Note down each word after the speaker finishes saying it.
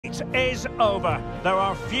wait is over. There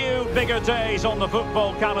are few bigger days on the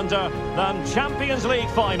football calendar than Champions League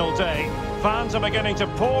final day. Fans are beginning to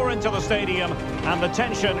pour into the stadium and the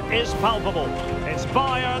tension is palpable. It's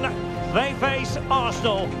Bayern, they face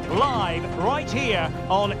Arsenal live right here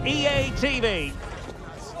on EA TV.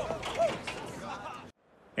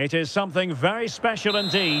 It is something very special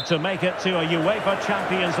indeed to make it to a UEFA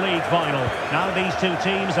Champions League final. Now these two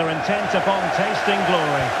teams are intent upon tasting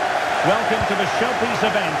glory. Welcome to the showpiece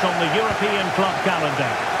event on the European club calendar.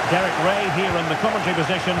 Derek Ray here in the commentary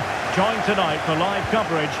position, joined tonight for live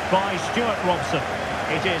coverage by Stuart Robson.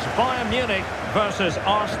 It is Bayern Munich versus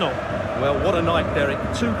Arsenal. Well, what a night, Derek.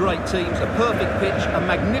 Two great teams, a perfect pitch, a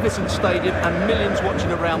magnificent stadium and millions watching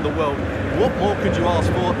around the world. What more could you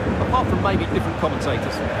ask for, apart from maybe different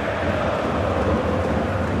commentators?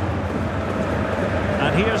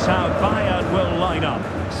 And here's how Bayern will line up.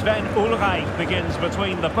 Sven Ulreich begins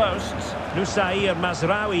between the posts. Nusair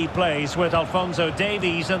Mazraoui plays with Alphonso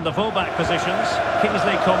Davies in the fullback positions.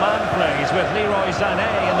 Kingsley Coman plays with Leroy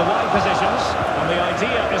Sané in the wide positions. And the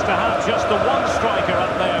idea is to have just the one striker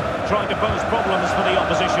up there trying to pose problems for the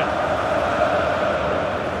opposition.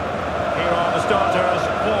 Here are the starters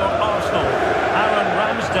for Arsenal. Aaron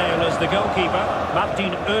Ramsdale is the goalkeeper.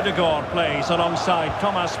 Martin Ødegaard plays alongside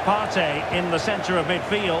Thomas Partey in the centre of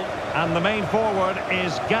midfield. And the main forward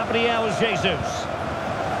is Gabriel Jesus.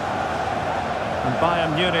 And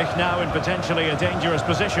Bayern Munich now in potentially a dangerous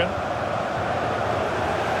position.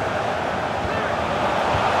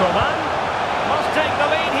 Coman must take the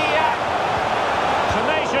lead here.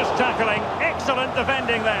 Tenacious tackling, excellent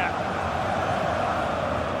defending there.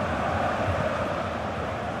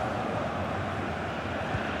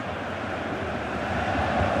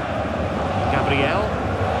 Gabriel.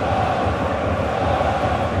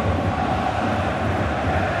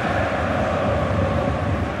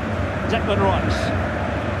 Declan Rice.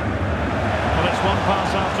 Well, it's one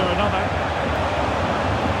pass after another.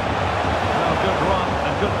 Well, good run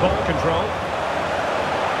and good ball control.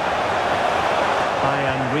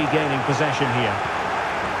 Bayern regaining possession here.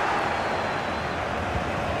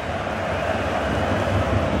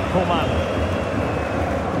 Coman.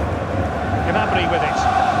 Gnabry with it.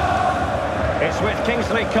 It's with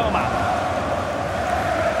Kingsley Coman.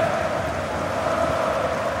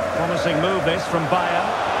 Promising move this from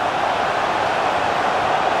Bayern.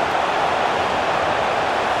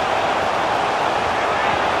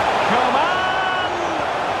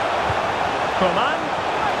 Coman,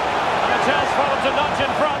 and a chance for them to nudge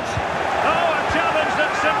in front. Oh, a challenge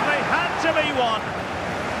that simply had to be won.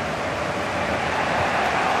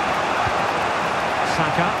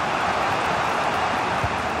 Saka.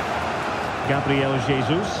 Gabriel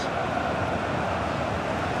Jesus.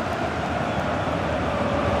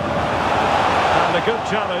 And a good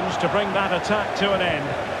challenge to bring that attack to an end.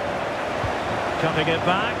 Cutting it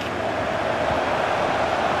back.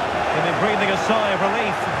 They've been breathing a sigh of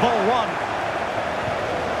relief. Ball one.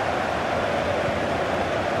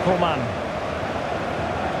 Coman.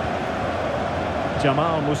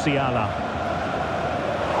 Jamal Musiala.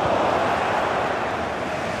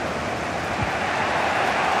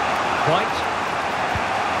 White.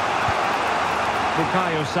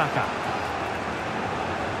 Bukayo Saka.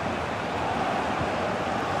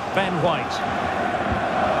 Ben White.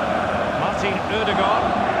 Martin Ødegaard.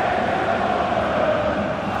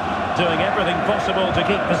 Doing everything possible to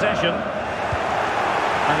keep possession.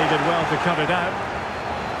 And he did well to cut it out.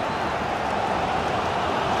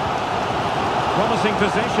 Promising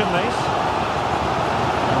possession, this.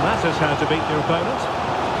 And that is how to beat your opponent.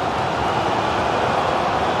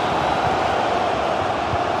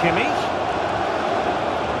 Kimmich.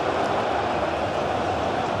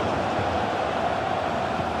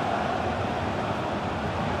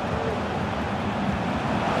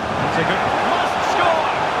 That's a good... Must score!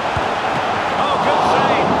 Oh, good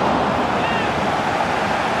save.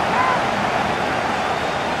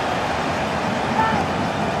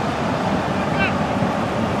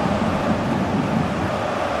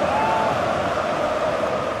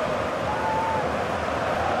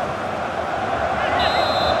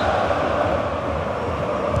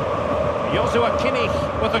 Joshua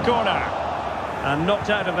Kimmich with the corner. And knocked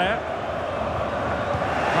out of there.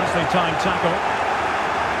 Nicely timed tackle.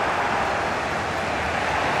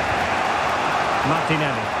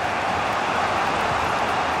 Martinelli.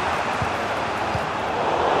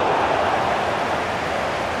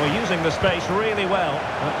 Well, using the space really well.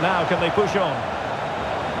 But now can they push on?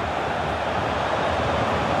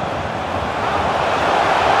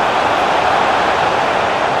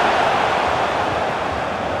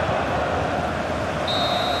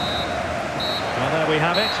 we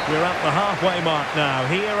have it. We're at the halfway mark now,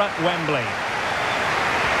 here at Wembley.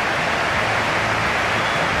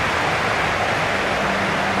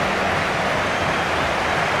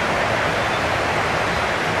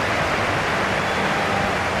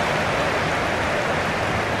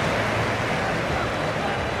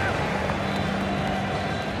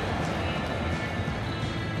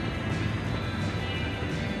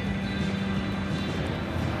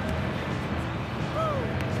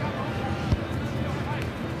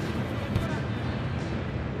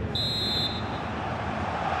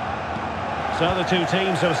 So the two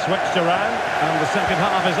teams have switched around and the second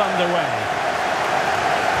half is underway.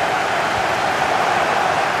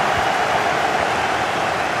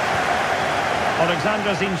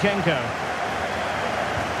 Alexander Zinchenko.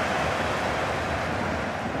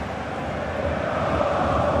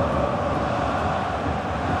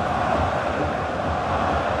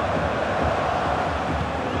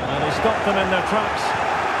 And he stopped them in their tracks.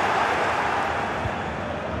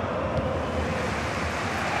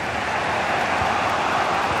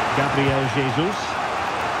 Gabriel Jesus.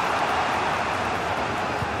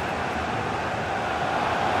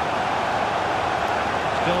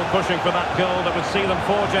 Still pushing for that goal that would see them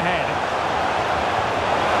forge ahead.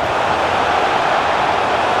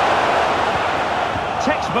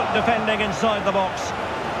 Textbook defending inside the box.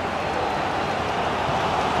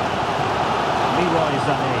 Leroy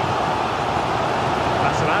Sané.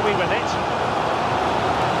 Masraoui with it.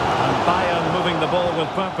 And Bayern moving the ball with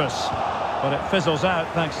purpose. But it fizzles out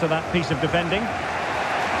thanks to that piece of defending.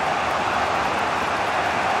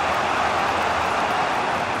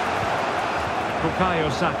 Bukayo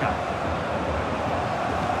Saka.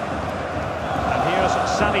 And here's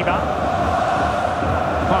Saliba.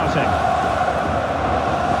 Partey.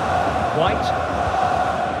 White.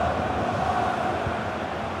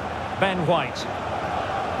 Ben White.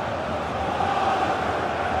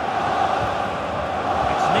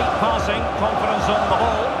 It's neat passing, confidence on the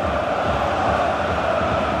ball.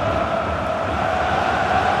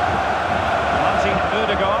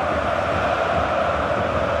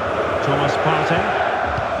 Thomas Partey.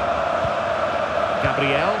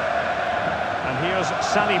 Gabriel. And here's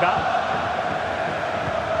Saliba.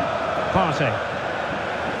 Partey.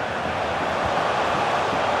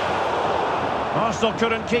 Arsenal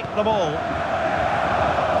couldn't keep the ball.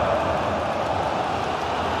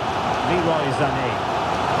 Leroy Sané.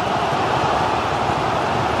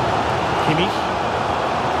 Kimmich.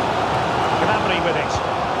 Gnabry with it.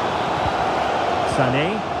 Sané.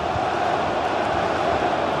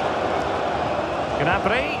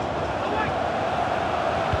 Gnabry.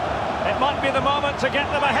 It might be the moment to get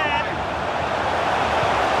them ahead.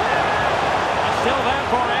 It's still there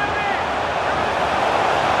for him.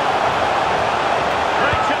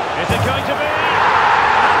 Is it going to be?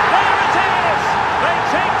 And there it is! They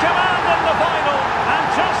take command in the final. And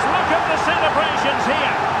just look at the celebrations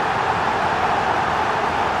here.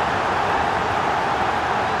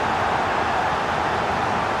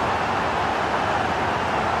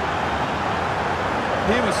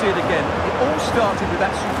 Here we see it again. It all started with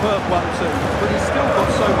that superb 1-2, but he's still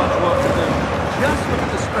got so much work to do. Just look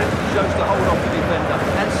at the strength he shows to hold off the defender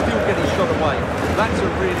and still get his shot away. That's a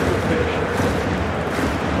really good finish.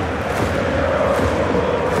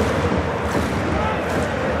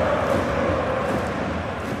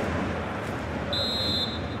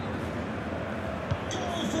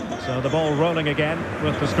 So the ball rolling again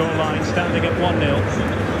with the scoreline standing at 1-0.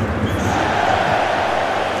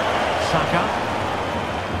 Saka.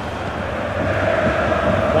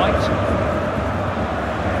 White.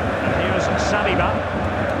 And here's Saliba.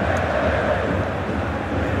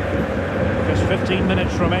 Just 15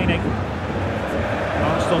 minutes remaining.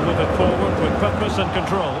 Arsenal move it forward with purpose and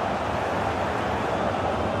control.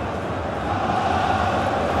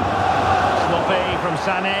 Sloppy from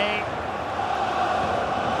Sané.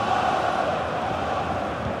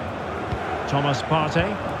 Thomas Partey.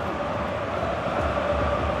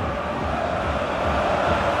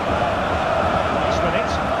 Nice with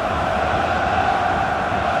it.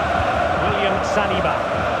 William Saliba.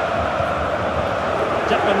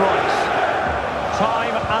 Declan Rice.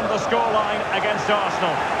 Time and the scoreline against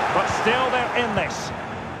Arsenal. But still they're in this.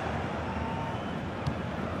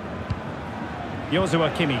 Joshua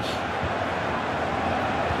Kimmich.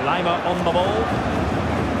 Lima on the ball.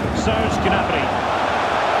 Serge Gnabry.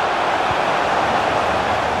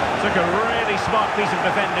 Took a really smart piece of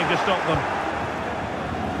defending to stop them.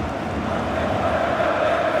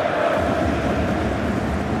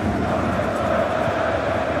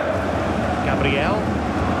 Gabriel.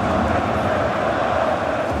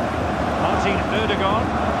 Martin Odegaard.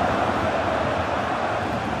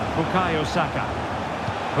 Bukayo Saka.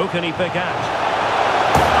 Who can he pick out?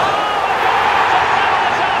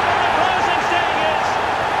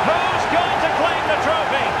 Who's going to claim the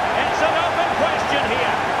trophy? It's an open question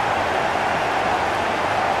here.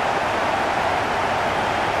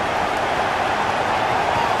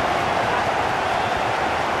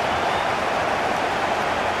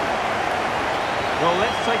 Well,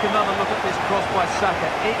 let's take another look at this cross by Saka.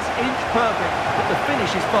 It's inch perfect, but the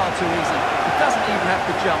finish is far too easy. He doesn't even have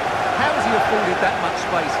to jump. How has he afforded that much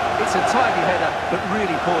space? It's a tidy header, but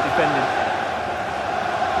really poor defending.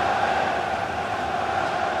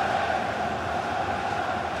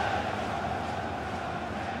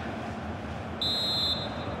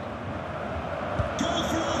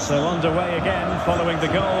 So underway again, following the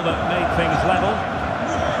goal that made things level.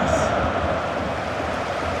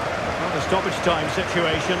 Well, the stoppage time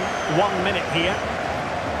situation, 1 minute here.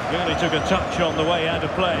 He only took a touch on the way out of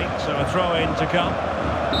play, so a throw-in to come.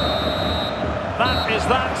 That is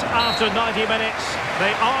that after 90 minutes.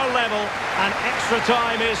 They are level, and extra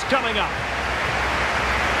time is coming up.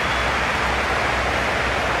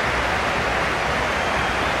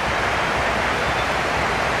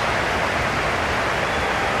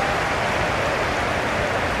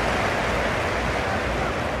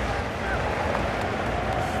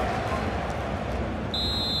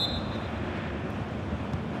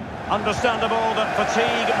 Understandable that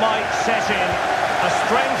fatigue might set in. A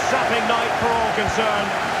strength-sapping night for all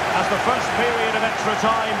concerned as the first period of extra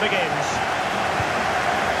time begins.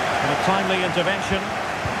 And a timely intervention.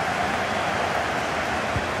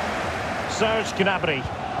 Serge Gnabry.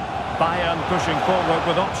 Bayern pushing forward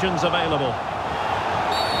with options available.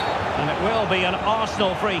 And it will be an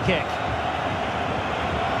Arsenal free kick.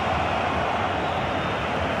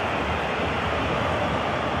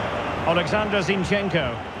 Alexander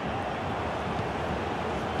Zinchenko.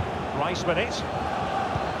 Rice with it.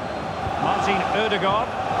 Martin Ødegaard.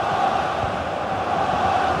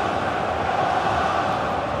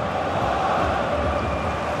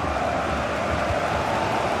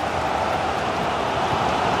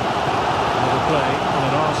 Another play and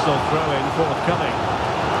an Arsenal throw-in forthcoming.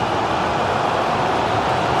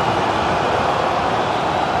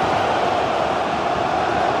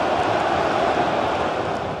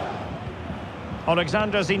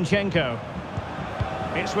 Alexander Zinchenko.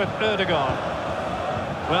 It's with Ødegaard.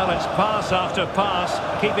 Well, it's pass after pass,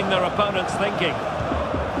 keeping their opponents thinking.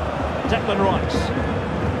 Declan Rice.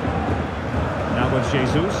 Now with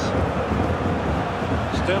Jesus.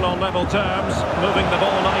 Still on level terms, moving the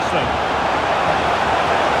ball nicely.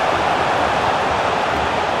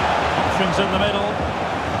 Options in the middle.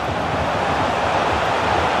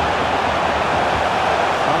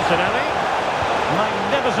 Martinelli.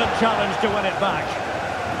 Magnificent challenge to win it back.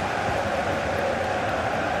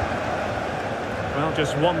 Well,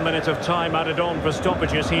 just 1 minute of time added on for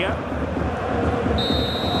stoppages here.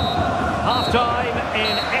 Half-time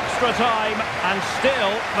in extra time, and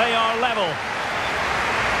still they are level.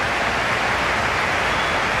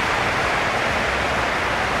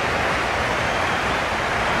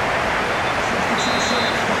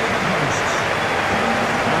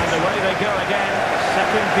 And away they go again.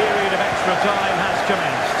 Second period of extra time has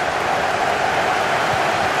commenced.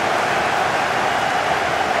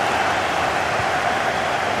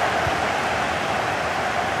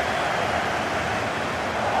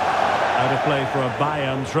 Out of play for a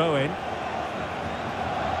Bayern throw-in.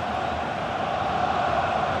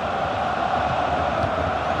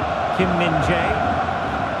 Kim Min-jae.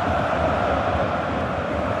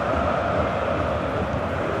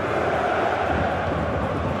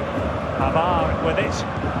 Pavard with it.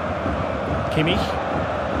 Kimmich.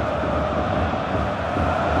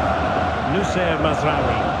 Nusser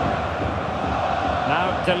Mazraoui. Now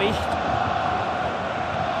De Ligt.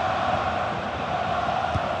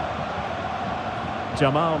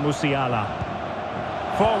 Jamal Musiala.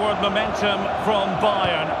 Forward momentum from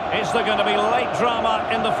Bayern. Is there going to be late drama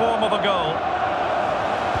in the form of a goal?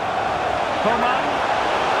 Coman.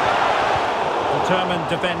 Determined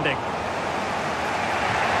defending.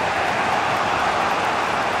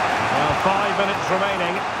 Well, 5 minutes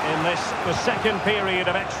remaining in the second period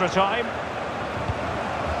of extra time.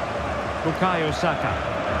 Bukayo Saka.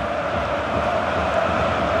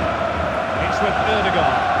 It's with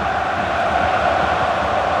Ødegaard.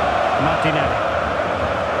 Martinelli.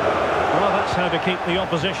 Well, that's how to keep the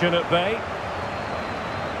opposition at bay.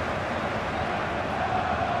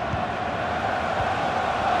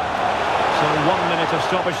 So 1 minute of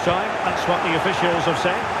stoppage time, that's what the officials have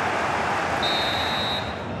said.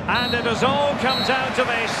 And it has all come down to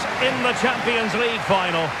this in the Champions League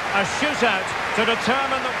final. A shootout to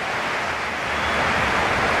determine the...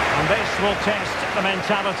 And this will test the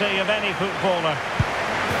mentality of any footballer.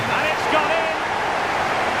 And it's gone in!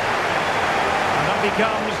 And up he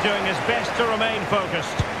comes, doing his best to remain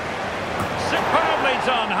focused. Superbly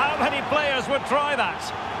done. How many players would try that?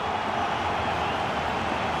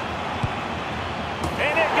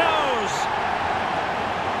 In it goes!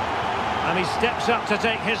 And he steps up to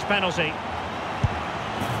take his penalty.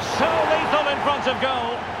 So lethal in front of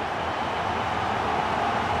goal.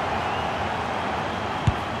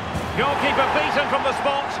 Goalkeeper beaten from the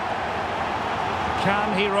spot.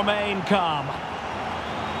 Can he remain calm?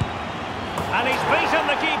 And he's beaten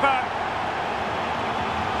the keeper.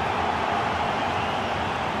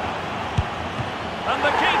 And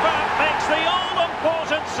the keeper makes the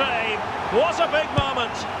all-important save. What a big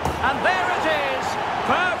moment. And there it is,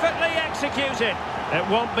 perfectly executed. It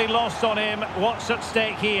won't be lost on him what's at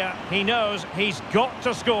stake here. He knows he's got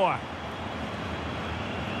to score.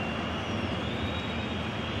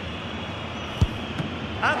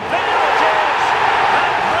 And there it is!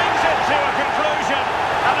 That brings it to a conclusion.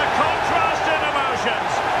 And a contrast in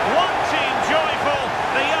emotions. One team joyful,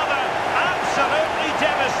 the other absolutely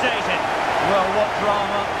devastated. Well, what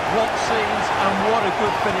drama, what scenes, and what a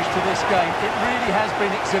good finish to this game. It really has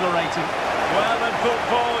been exhilarating. Well, in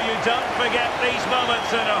football, you don't forget these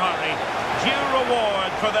moments in a hurry. Due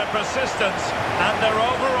reward for their persistence and their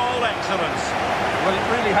overall excellence. Well, it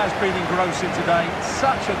really has been engrossing today.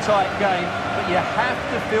 Such a tight game, but you have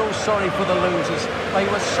to feel sorry for the losers. They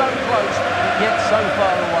were so close, but yet so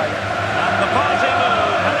far away. And the party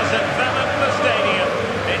mood has enveloped the stadium.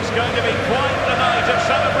 It's going to be quite the night of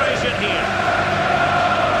celebration here.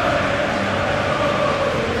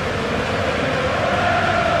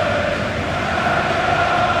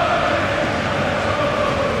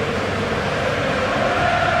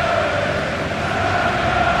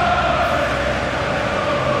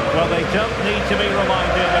 Well, they don't need to be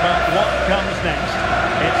reminded about what comes next.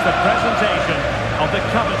 It's the presentation of the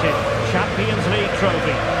coveted Champions League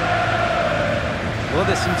trophy. Well,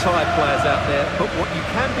 there's some tired players out there, but what you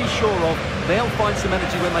can be sure of, they'll find some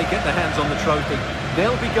energy when they get their hands on the trophy.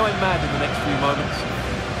 They'll be going mad in the next few moments.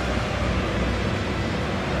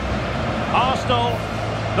 Arsenal,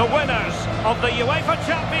 the winners of the UEFA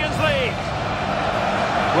Champions League.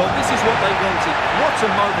 Well, this is what they wanted. What a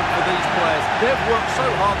moment for these players. They've worked so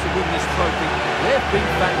hard to win this trophy. They've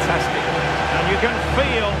been fantastic. And you can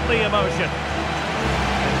feel the emotion.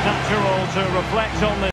 It's natural to reflect on this.